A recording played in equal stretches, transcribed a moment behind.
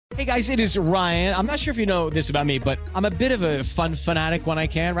Hey guys, it is Ryan. I'm not sure if you know this about me, but I'm a bit of a fun fanatic when I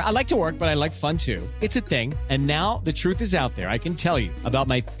can. I like to work, but I like fun too. It's a thing. And now the truth is out there. I can tell you about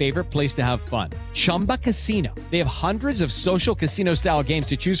my favorite place to have fun. Chumba Casino. They have hundreds of social casino style games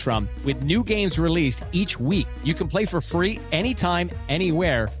to choose from with new games released each week. You can play for free anytime,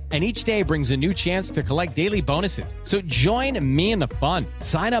 anywhere. And each day brings a new chance to collect daily bonuses. So join me in the fun.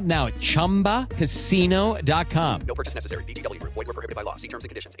 Sign up now at ChumbaCasino.com. No purchase necessary. VGW Group. Void where prohibited by law. See terms and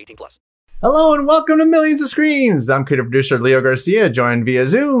conditions. 18+. Hello and welcome to Millions of Screens. I'm creative producer Leo Garcia, joined via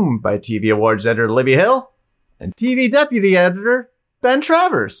Zoom by TV Awards editor Libby Hill and TV deputy editor Ben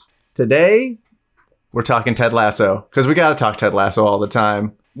Travers. Today, we're talking Ted Lasso because we got to talk Ted Lasso all the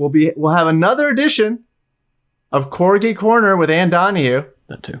time. We'll have another edition of Corgi Corner with Ann Donahue.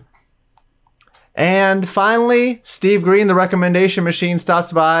 That too. And finally, Steve Green, the recommendation machine,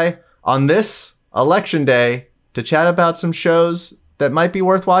 stops by on this election day to chat about some shows that might be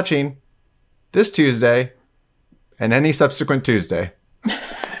worth watching this Tuesday and any subsequent Tuesday.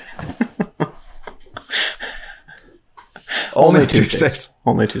 Only Tuesdays.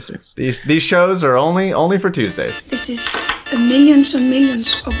 Only Tuesdays. These shows are only for Tuesdays. This is millions and millions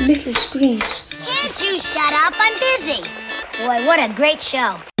of little screens. Can't you shut up? I'm busy. Boy, what a great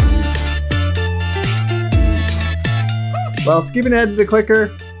show. Well, skipping ahead to the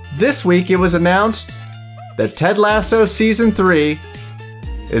clicker, this week it was announced that Ted Lasso Season 3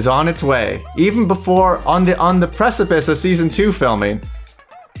 is on its way. Even before, on the precipice of Season 2 filming,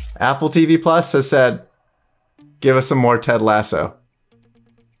 Apple TV Plus has said, give us some more Ted Lasso.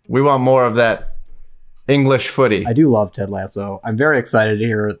 We want more of that English footy. I do love Ted Lasso. I'm very excited to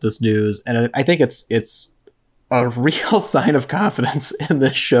hear this news, and I think it's a real sign of confidence in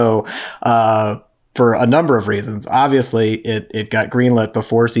this show for a number of reasons. Obviously, it got greenlit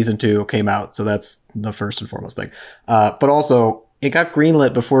before Season 2 came out, so that's the first and foremost thing. But also, it got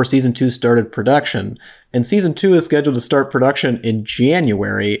greenlit before Season 2 started production, and Season 2 is scheduled to start production in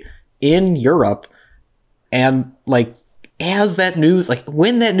January in Europe. And as that news,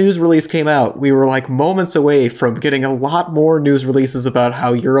 when that news release came out, we were moments away from getting a lot more news releases about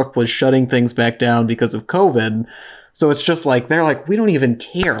how Europe was shutting things back down because of COVID. So it's just they're we don't even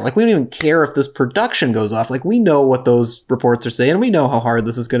care. We don't even care if this production goes off. We know what those reports are saying. We know how hard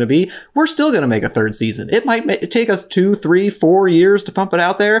this is going to be. We're still going to make a third season. It might take us 2, 3, 4 years to pump it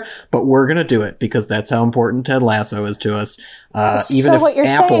out there, but we're going to do it because that's how important Ted Lasso is to us. Even if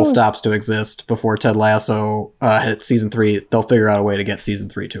Apple stops to exist before Ted Lasso hits Season 3, they'll figure out a way to get Season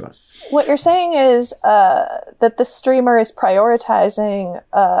 3 to us. What you're saying is that the streamer is prioritizing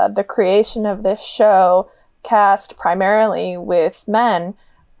the creation of this show cast primarily with men,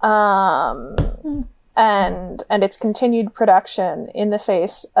 and its continued production in the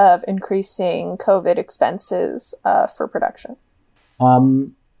face of increasing COVID expenses for production.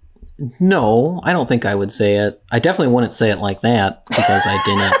 No, I don't think I would say it. I definitely wouldn't say it like that because I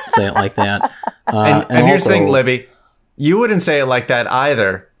didn't say it like that. And here's the thing, Libby. You wouldn't say it like that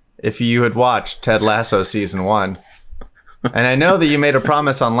either if you had watched Ted Lasso Season 1. And I know that you made a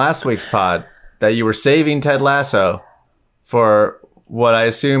promise on last week's pod that you were saving Ted Lasso for what I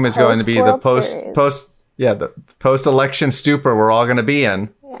assume is going to be the post-election stupor we're all going to be in.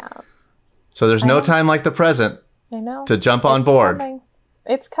 Yeah. So there's no time like the present to jump on board.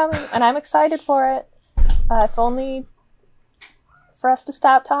 It's coming, and I'm excited for it. If only for us to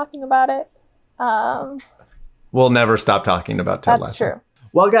stop talking about it. We'll never stop talking about Ted Lasso. That's true.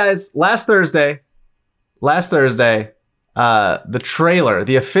 Well, guys, last Thursday,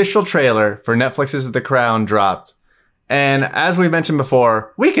 the official trailer for Netflix's The Crown dropped. And as we mentioned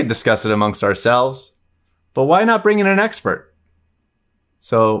before, we could discuss it amongst ourselves, but why not bring in an expert?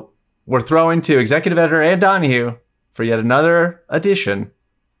 So we're throwing to executive editor Ann Donahue for yet another edition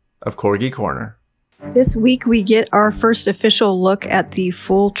of Corgi Corner. This week, we get our first official look at the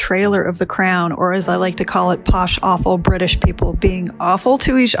full trailer of The Crown, or as I like to call it, posh, awful British people being awful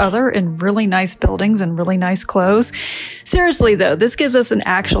to each other in really nice buildings and really nice clothes. Seriously, though, this gives us an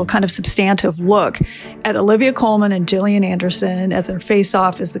actual kind of substantive look at Olivia Colman and Gillian Anderson as their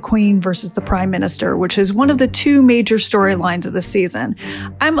face-off as the Queen versus the Prime Minister, which is one of the two major storylines of the season.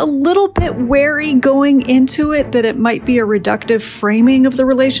 I'm a little bit wary going into it that it might be a reductive framing of the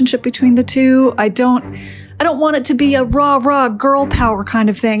relationship between the two. I don't want it to be a rah-rah girl power kind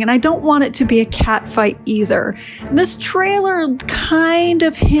of thing, and I don't want it to be a cat fight either. And this trailer kind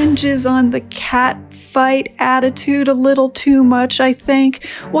of hinges on the cat fight attitude a little too much, I think.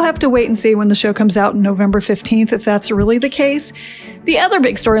 We'll have to wait and see when the show comes out on November 15th if that's really the case. The other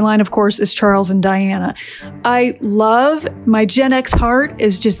big storyline, of course, is Charles and Diana. My Gen X heart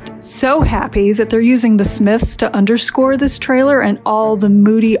is just so happy that they're using the Smiths to underscore this trailer, and all the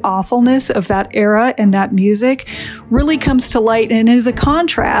moody awfulness of that era and that music really comes to light and is a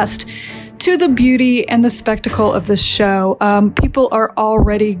contrast to the beauty and the spectacle of this show. People are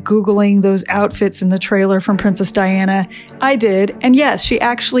already Googling those outfits in the trailer from Princess Diana. I did. And yes, she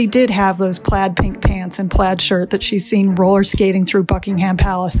actually did have those plaid pink pants and plaid shirt that she's seen roller skating through Buckingham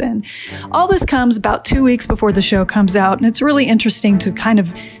Palace in. All this comes about 2 weeks before the show comes out. And it's really interesting to kind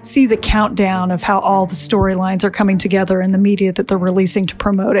of see the countdown of how all the storylines are coming together in the media that they're releasing to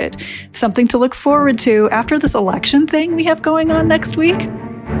promote it. It's something to look forward to after this election thing we have going on next week.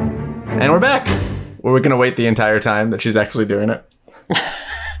 And we're back. Were we going to wait the entire time that she's actually doing it?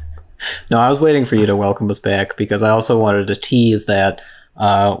 No, I was waiting for you to welcome us back because I also wanted to tease that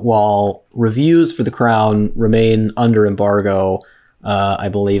while reviews for The Crown remain under embargo, I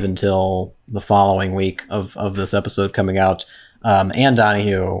believe until the following week of this episode coming out, Anne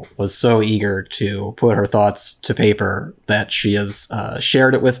Donahue was so eager to put her thoughts to paper that she has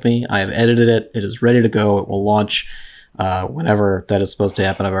shared it with me. I have edited it. It is ready to go. It will launch whenever that is supposed to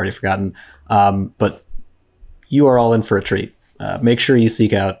happen. I've already forgotten. But you are all in for a treat. Make sure you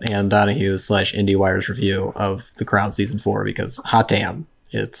seek out Anne Donahue / IndieWire's review of The Crown Season 4 because, hot damn,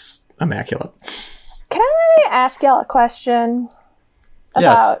 it's immaculate. Can I ask y'all a question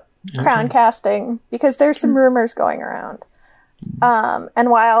about Crown casting? Because there's some rumors going around.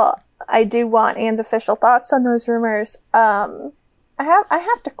 And while I do want Anne's official thoughts on those rumors, I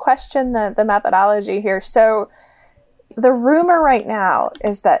have to question the methodology here. So the rumor right now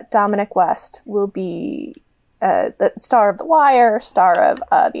is that Dominic West will be the star of The Wire, star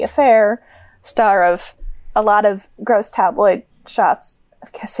of The Affair, star of a lot of gross tabloid shots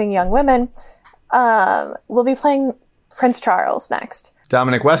of kissing young women, will be playing Prince Charles next.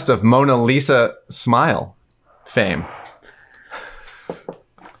 Dominic West of Mona Lisa Smile fame.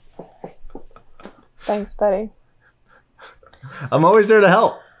 Thanks, buddy. I'm always there to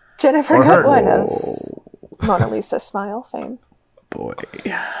help. Jennifer Goodwin of Mona Lisa Smile fame. Boy.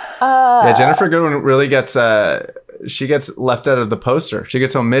 Yeah, Jennifer Goodwin really gets she gets left out of the poster. She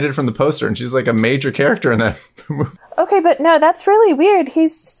gets omitted from the poster, and she's like a major character in that movie. Okay, but no, that's really weird.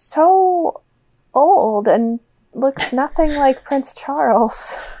 He's so old and looks nothing like Prince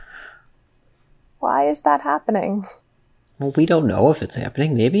Charles. Why is that happening? Well, we don't know if it's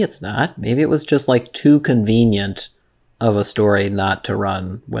happening. Maybe it's not. Maybe it was just like too convenient of a story not to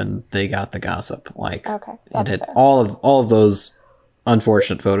run when they got the gossip. Like, okay, that's fair. all of those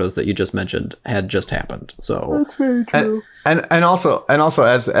unfortunate photos that you just mentioned had just happened. So that's very true. And also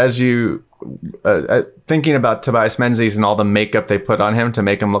as you thinking about Tobias Menzies and all the makeup they put on him to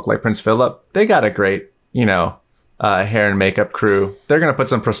make him look like Prince Philip, they got a great hair and makeup crew. They're gonna put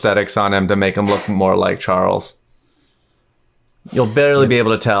some prosthetics on him to make him look more like Charles. You'll barely be able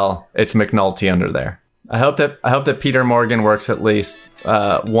to tell it's McNulty under there. I hope that Peter Morgan works at least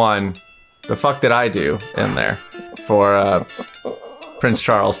one. The fuck did I do in there for Prince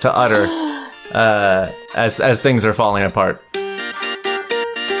Charles to utter as things are falling apart.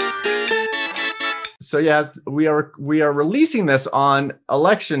 So yeah, we are releasing this on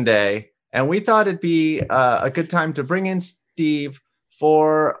Election Day, and we thought it'd be a good time to bring in Steve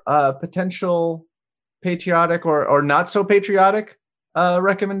for a potential patriotic or not so patriotic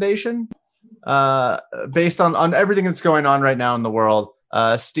recommendation. Based on everything that's going on right now in the world,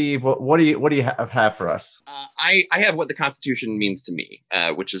 Steve, what do you have for us? I have what the Constitution means to me,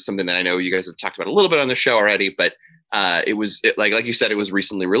 which is something that I know you guys have talked about a little bit on the show already, but like you said, it was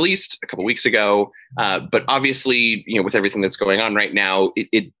recently released a couple weeks ago. But obviously, with everything that's going on right now,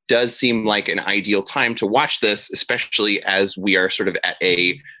 it does seem like an ideal time to watch this, especially as we are sort of at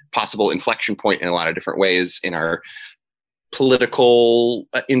a possible inflection point in a lot of different ways in our political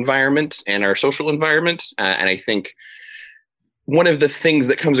environment and our social environment. And I think one of the things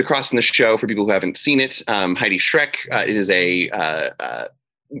that comes across in the show for people who haven't seen it, Heidi Schreck, it is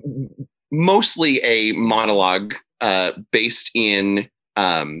mostly a monologue based in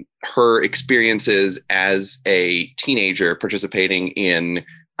her experiences as a teenager participating in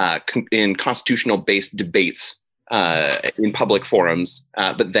constitutional-based debates in public forums.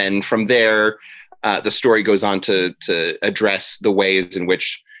 But then from there, the story goes on to address the ways in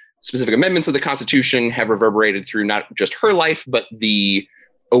which specific amendments of the Constitution have reverberated through not just her life, but the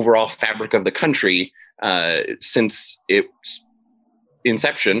overall fabric of the country since its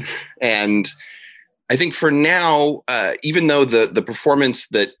inception. And I think for now, even though the performance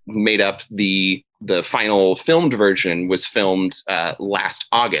that made up the final filmed version was filmed last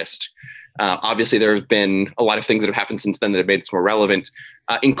August, obviously there have been a lot of things that have happened since then that have made this more relevant,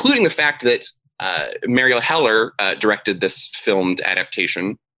 including the fact that Marielle Heller directed this filmed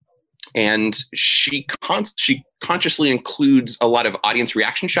adaptation, and she consciously includes a lot of audience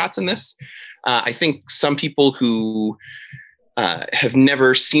reaction shots in this. I think some people who have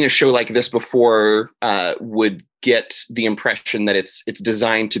never seen a show like this before would get the impression that it's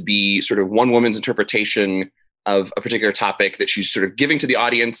designed to be sort of one woman's interpretation of a particular topic that she's sort of giving to the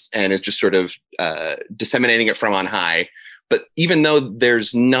audience and is just sort of disseminating it from on high. But even though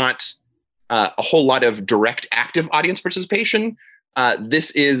there's not a whole lot of direct active audience participation, this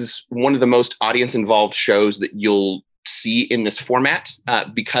is one of the most audience involved shows that you'll see in this format,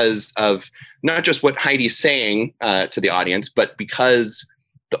 because of not just what Heidi's saying to the audience, but because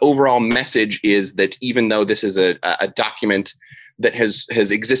the overall message is that even though this is a document that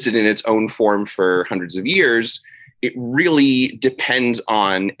has existed in its own form for hundreds of years, it really depends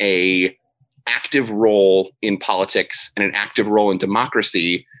on a active role in politics and an active role in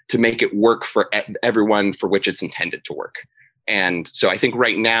democracy to make it work for everyone for which it's intended to work. And so I think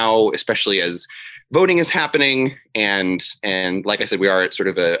right now, especially as voting is happening, and like I said, we are at sort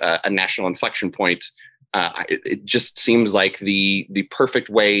of a national inflection point. It just seems like the perfect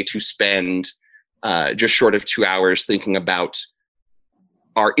way to spend just short of 2 hours thinking about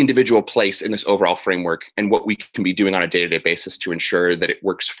our individual place in this overall framework and what we can be doing on a day-to-day basis to ensure that it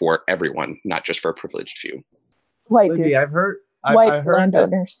works for everyone, not just for a privileged few. White Libby, dudes. I've heard White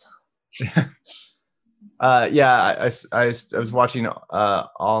landowners. I was watching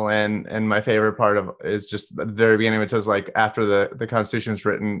All In, and my favorite part of is just the very beginning. It says like after the Constitution was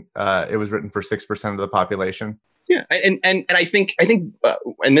written, it was written for 6% of the population. Yeah, and I think,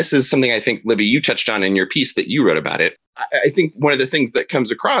 and this is something I think, Libby, you touched on in your piece that you wrote about it. I think one of the things that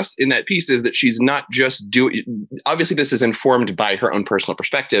comes across in that piece is that she's not just doing. Obviously, this is informed by her own personal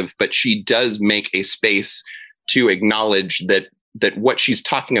perspective, but she does make a space to acknowledge that what she's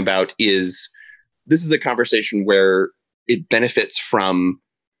talking about is. This is a conversation where it benefits from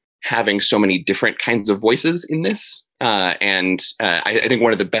having so many different kinds of voices in this. And I think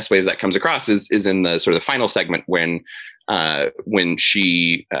one of the best ways that comes across is in the sort of the final segment when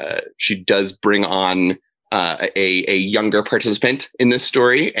she does bring on a younger participant in this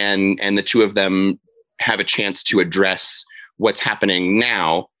story, and the two of them have a chance to address what's happening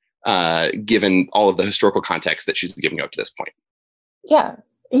now, given all of the historical context that she's giving up to this point.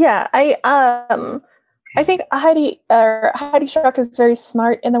 Yeah, I think Heidi Schrock is very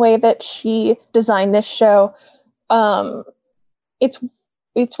smart in the way that she designed this show. It's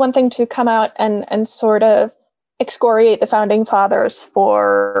one thing to come out and sort of excoriate the founding fathers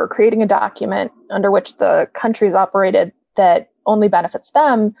for creating a document under which the country's operated that only benefits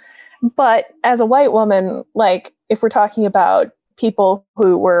them. But as a white woman, like if we're talking about people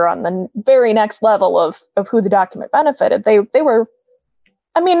who were on the very next level of who the document benefited, they were,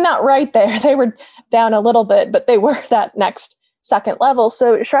 I mean, not right there. They were down a little bit, but they were that next second level.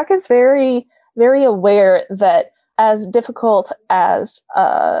 So Schrock is very, very aware that as difficult as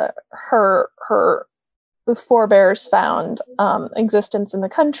her forebears found existence in the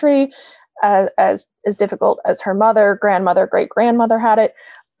country, as difficult as her mother, grandmother, great-grandmother had it,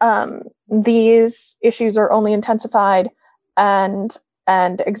 these issues are only intensified and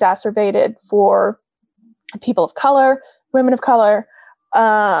exacerbated for people of color, women of color.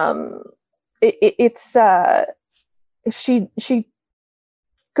 She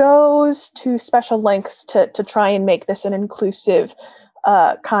goes to special lengths to try and make this an inclusive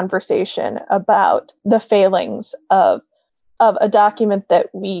conversation about the failings of a document that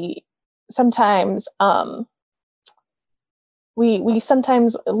we sometimes we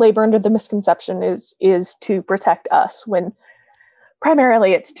sometimes labor under the misconception is to protect us, when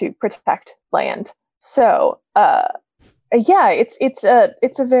primarily it's to protect land. So yeah, it's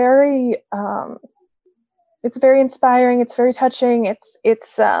very inspiring. It's very touching.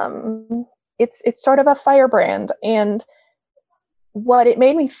 It's sort of a firebrand. And what it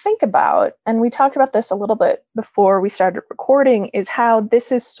made me think about, and we talked about this a little bit before we started recording, is how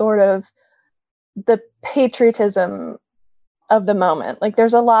this is sort of the patriotism of the moment. Like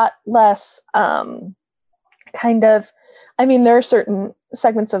there's a lot less kind of, I mean, there are certain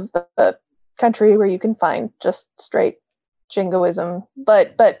segments of the country where you can find just straight jingoism,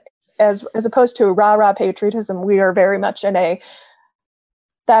 but as opposed to a rah-rah patriotism, we are very much in a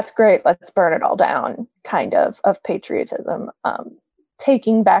that's great, let's burn it all down kind of patriotism,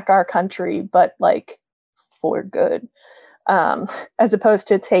 taking back our country, but like for good, as opposed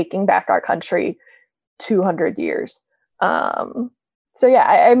to taking back our country 200 years. So yeah,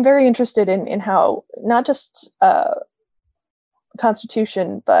 I'm very interested in how not just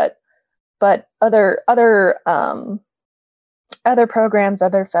Constitution, but other programs,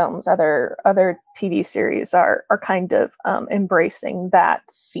 other films, other TV series are kind of embracing that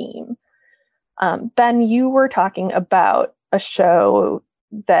theme. Ben, you were talking about a show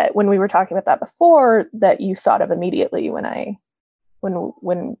that when we were talking about that before that you thought of immediately when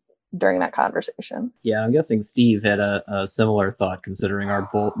during that conversation. Yeah, I'm guessing Steve had a similar thought considering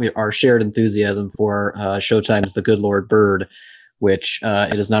our shared enthusiasm for Showtime's The Good Lord Bird, which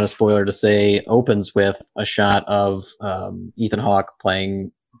it is not a spoiler to say opens with a shot of Ethan Hawke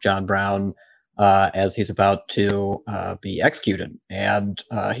playing John Brown as he's about to be executed. And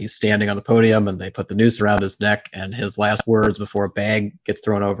he's standing on the podium and they put the noose around his neck, and his last words before a bag gets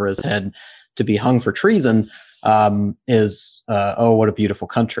thrown over his head to be hung for treason is, "Oh, what a beautiful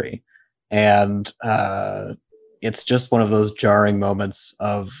country." And it's just one of those jarring moments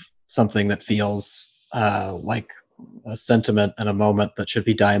of something that feels like a sentiment and a moment that should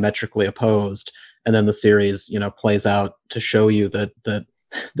be diametrically opposed. And then the series, plays out to show you that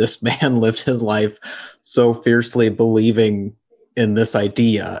this man lived his life so fiercely believing in this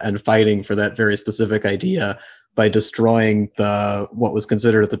idea and fighting for that very specific idea by destroying what was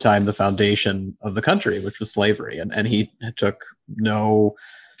considered at the time the foundation of the country, which was slavery. And he took no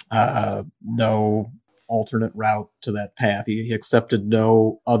alternate route to that path. He accepted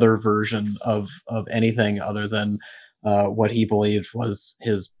no other version of anything other than what he believed was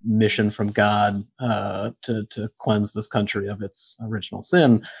his mission from God to cleanse this country of its original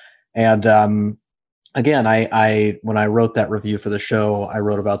sin. And again, I when I wrote that review for the show, I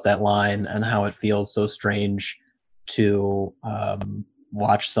wrote about that line and how it feels so strange to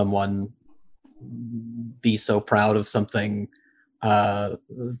watch someone be so proud of something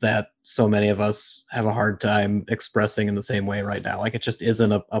that so many of us have a hard time expressing in the same way right now. Like, it just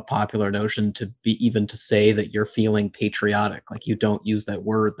isn't a popular notion to say that you're feeling patriotic. Like, you don't use that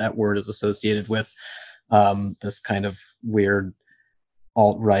word. That word is associated with this kind of weird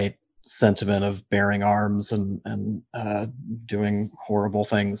alt-right sentiment of bearing arms and doing horrible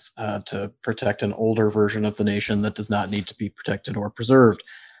things to protect an older version of the nation that does not need to be protected or preserved.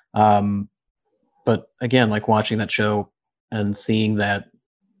 But again, like watching that show and seeing that,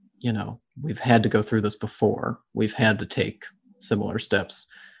 we've had to go through this before. We've had to take similar steps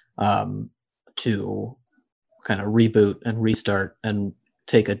to kind of reboot and restart and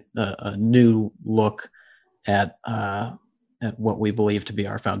take a new look at what we believe to be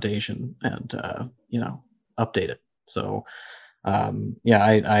our foundation and, update it. So, I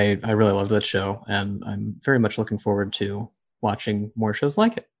really love that show, and I'm very much looking forward to watching more shows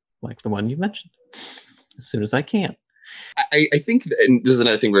like it, like the one you mentioned, as soon as I can. I think, and this is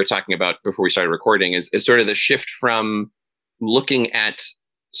another thing we were talking about before we started recording, is sort of the shift from looking at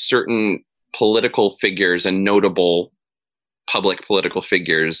certain political figures and notable public political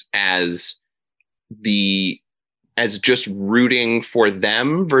figures as just rooting for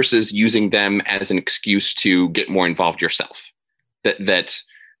them versus using them as an excuse to get more involved yourself. That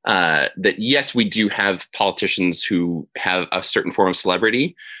yes, we do have politicians who have a certain form of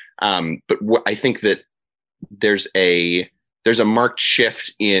celebrity, but I think that there's a marked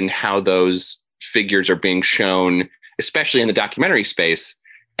shift in how those figures are being shown, especially in the documentary space,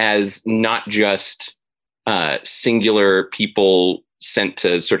 as not just singular people sent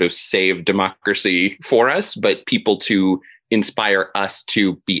to sort of save democracy for us, but people to inspire us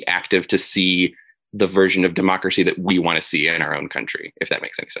to be active, to see the version of democracy that we want to see in our own country, if that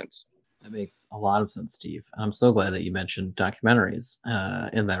makes any sense. That makes a lot of sense, Steve. I'm so glad that you mentioned documentaries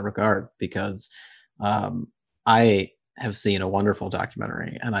in that regard, because I have seen a wonderful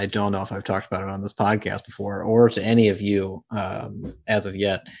documentary, and I don't know if I've talked about it on this podcast before or to any of you as of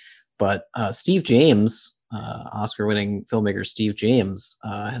yet, but Steve James, Oscar-winning filmmaker Steve James,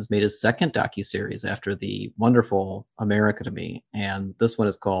 has made his second docuseries after the wonderful America to Me, and this one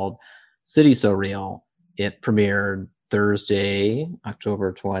is called City So Real. It premiered Thursday,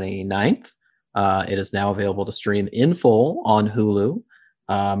 October 29th. It is now available to stream in full on Hulu.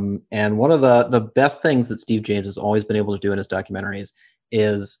 And one of the best things that Steve James has always been able to do in his documentaries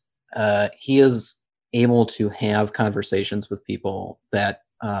is he is able to have conversations with people that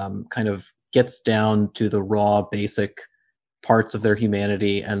kind of gets down to the raw, basic parts of their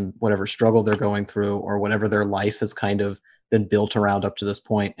humanity and whatever struggle they're going through or whatever their life has kind of been built around up to this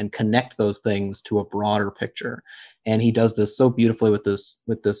point, and connect those things to a broader picture. And he does this so beautifully with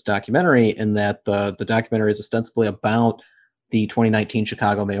this documentary, in that the documentary is ostensibly about the 2019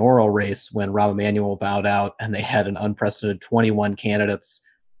 Chicago mayoral race, when Rahm Emanuel bowed out and they had an unprecedented 21 candidates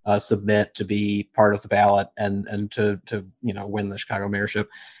submit to be part of the ballot and to win the Chicago mayorship.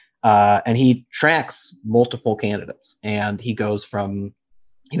 And he tracks multiple candidates, and he goes from,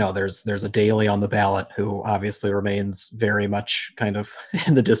 there's a Daley on the ballot who obviously remains very much kind of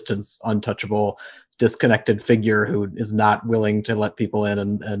in the distance, untouchable, disconnected figure who is not willing to let people in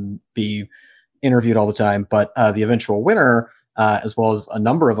and be interviewed all the time. But the eventual winner, as well as a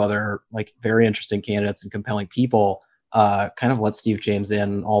number of other like very interesting candidates and compelling people, kind of let Steve James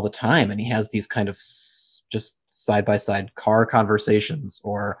in all the time. And he has these kind of just side-by-side car conversations,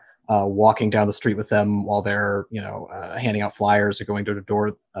 or walking down the street with them while they're, handing out flyers or going door to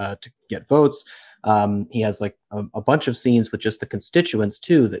door to get votes. He has like a bunch of scenes with just the constituents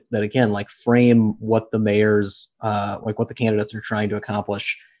too, that again, like frame what the mayors, like what the candidates are trying to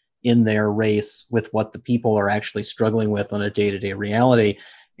accomplish in their race with what the people are actually struggling with on a day-to-day reality.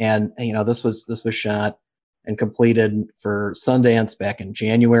 And, this was shot and completed for Sundance back in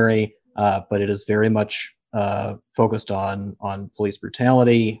January, but it is very much focused on police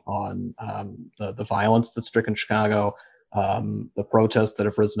brutality, on the violence that's stricken Chicago, the protests that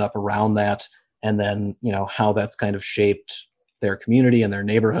have risen up around that, and then how that's kind of shaped their community and their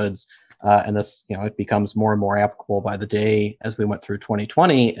neighborhoods. And this, it becomes more and more applicable by the day as we went through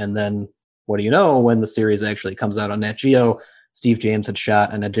 2020. And then what do you know, when the series actually comes out on Nat Geo, Steve James had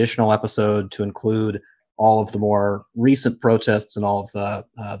shot an additional episode to include all of the more recent protests and all of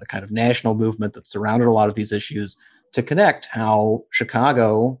the kind of national movement that surrounded a lot of these issues, to connect how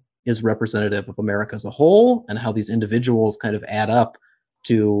Chicago is representative of America as a whole, and how these individuals kind of add up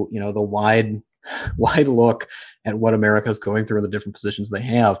to, the wide look at what America is going through and the different positions they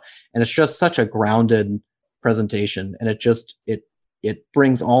have. And it's just such a grounded presentation. And it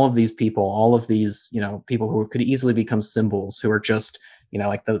brings all of these people, people who could easily become symbols, who are just,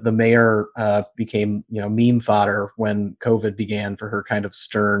 like the mayor became, meme fodder when COVID began for her kind of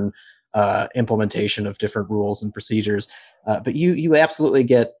stern implementation of different rules and procedures. But you absolutely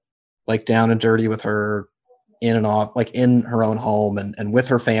get like down and dirty with her in and off, like in her own home and with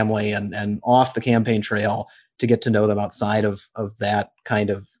her family and off the campaign trail, to get to know them outside of that kind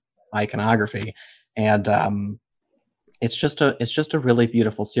of iconography. And it's just a really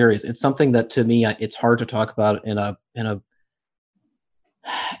beautiful series. It's something that, to me, it's hard to talk about in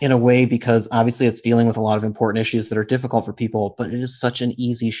a way, because obviously it's dealing with a lot of important issues that are difficult for people, but it is such an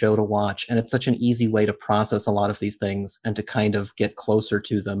easy show to watch, and it's such an easy way to process a lot of these things and to kind of get closer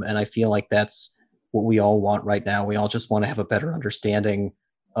to them. And I feel like that's what we all want right now. We all just want to have a better understanding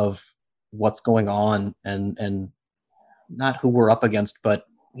of what's going on, and not who we're up against, but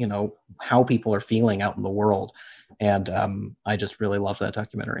how people are feeling out in the world. And I just really love that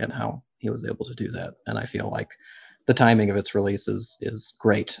documentary and how he was able to do that. And I feel like the timing of its release is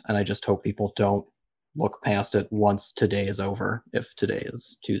great. And I just hope people don't look past it once today is over, if today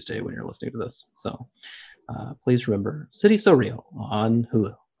is Tuesday when you're listening to this. So please remember City So Real on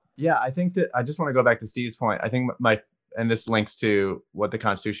Hulu. Yeah, I think that I just want to go back to Steve's point. I think and this links to what the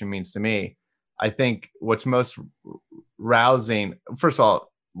Constitution means to me. I think what's most rousing, first of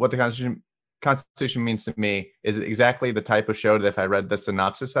all, what the Constitution means to me is exactly the type of show that if I read the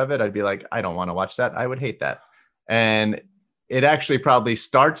synopsis of it, I'd be like, I don't want to watch that. I would hate that. And it actually probably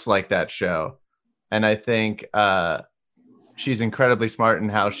starts like that show. And I think she's incredibly smart in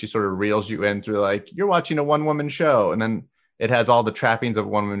how she sort of reels you in through, like, you're watching a one-woman show. And then it has all the trappings of a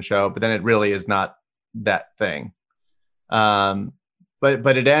one-woman show, but then it really is not that thing.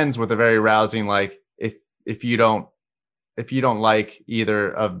 But it ends with a very rousing, like, if you don't like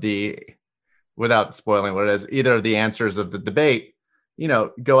either of the, without spoiling what it is, either of the answers of the debate,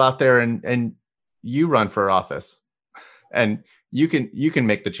 go out there and you run for office, and you can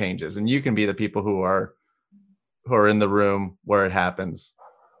make the changes, and you can be the people who are in the room where it happens,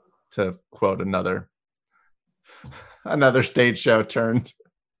 to quote another stage show turned.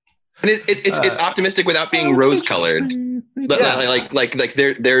 And it's optimistic without being rose colored. Yeah. Like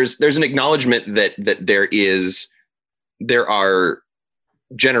there's an acknowledgement that there are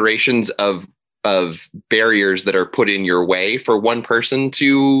generations of barriers that are put in your way for one person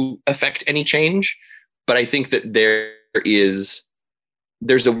to affect any change. But I think that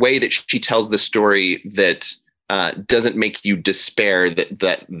there's a way that she tells the story that doesn't make you despair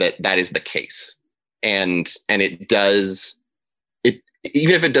that is the case. And it does,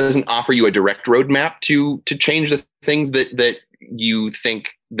 even if it doesn't offer you a direct roadmap to change the things that you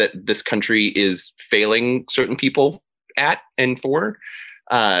think that this country is failing certain people at and for,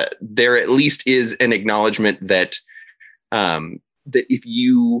 there at least is an acknowledgement that that if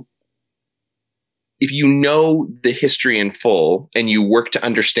you if you know the history in full and you work to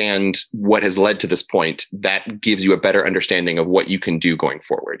understand what has led to this point, that gives you a better understanding of what you can do going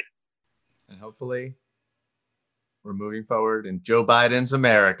forward. And hopefully we're moving forward in Joe Biden's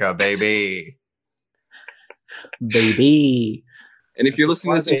America, baby. Baby. And if you're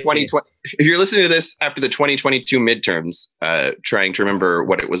listening to this in 2020, if you're listening to this after the 2022 midterms, trying to remember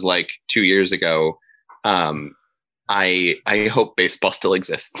what it was like 2 years ago, I hope baseball still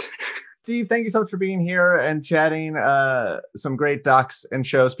exists. Steve, thank you so much for being here and chatting some great docs and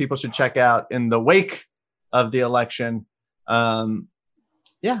shows people should check out in the wake of the election. And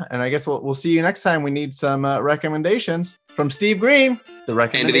I guess we'll see you next time. We need some recommendations from Steve Green, the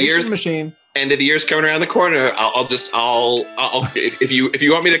recommendation machine. End of the year's coming around the corner. I'll if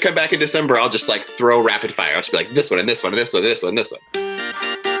you want me to come back in December, I'll just like throw rapid fire. I'll just be like this one and this one and this one and this one and this one.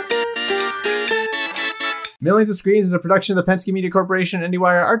 Millions of Screens is a production of the Penske Media Corporation and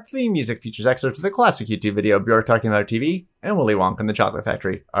IndieWire. Our theme music features excerpts of the classic YouTube video Bjork Talking About TV and Willy Wonka and the Chocolate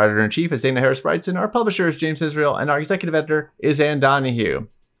Factory. Our editor-in-chief is Dana Harris-Brightson. Our publisher is James Israel. And our executive editor is Ann Donahue.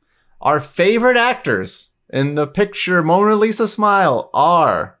 Our favorite actors in the picture Mona Lisa Smile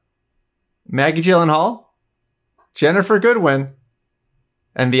are Maggie Gyllenhaal, Jennifer Goodwin,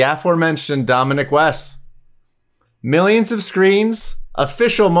 and the aforementioned Dominic West. Millions of Screens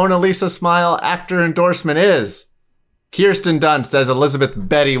official Mona Lisa Smile actor endorsement is Kirsten Dunst as Elizabeth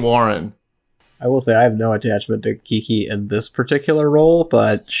Betty Warren. I will say I have no attachment to Kiki in this particular role,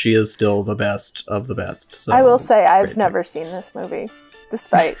 but she is still the best of the best. So I will say I've never seen this movie,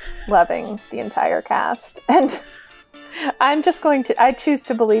 despite loving the entire cast. And I choose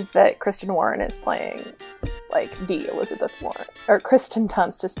to believe that Kristen Warren is playing like the Elizabeth Warren, or Kristen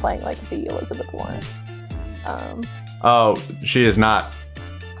Dunst is playing like the Elizabeth Warren. Oh, she is not.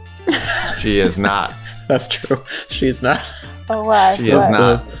 She is not. That's true. She's not. Oh, what? She is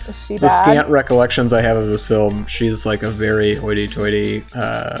not. Is she the bad? scant recollections I have of this film, she's like a very hoity-toity.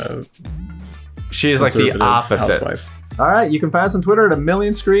 She is like the opposite. Housewife. All right, you can find us on Twitter at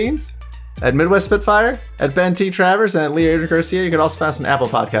 1,000,000 Screens, at Midwest Spitfire, at Ben T. Travers, and at Leah Adrian Garcia. You can also find us on Apple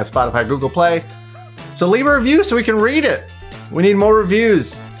Podcasts, Spotify, Google Play. So leave a review so we can read it. We need more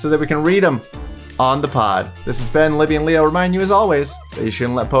reviews so that we can read them on the pod. This has been Libby and Leo. Remind you as always that you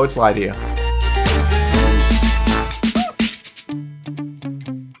shouldn't let poets lie to you.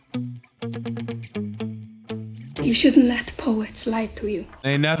 You shouldn't let poets lie to you.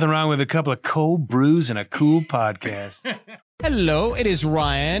 Ain't nothing wrong with a couple of cold brews and a cool podcast. Hello, it is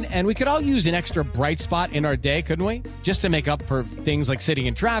Ryan, and we could all use an extra bright spot in our day, couldn't we? Just to make up for things like sitting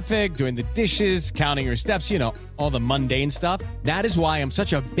in traffic, doing the dishes, counting your steps, you know, all the mundane stuff. That is why I'm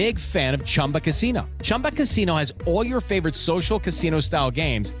such a big fan of Chumba Casino. Chumba Casino has all your favorite social casino-style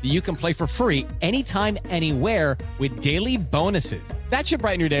games that you can play for free anytime, anywhere with daily bonuses. That should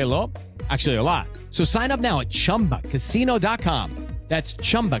brighten your day a little. Actually, a lot. So sign up now at ChumbaCasino.com. That's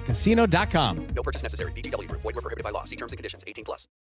ChumbaCasino.com. No purchase necessary. VGW Group. Void where prohibited by law. See terms and conditions. 18+.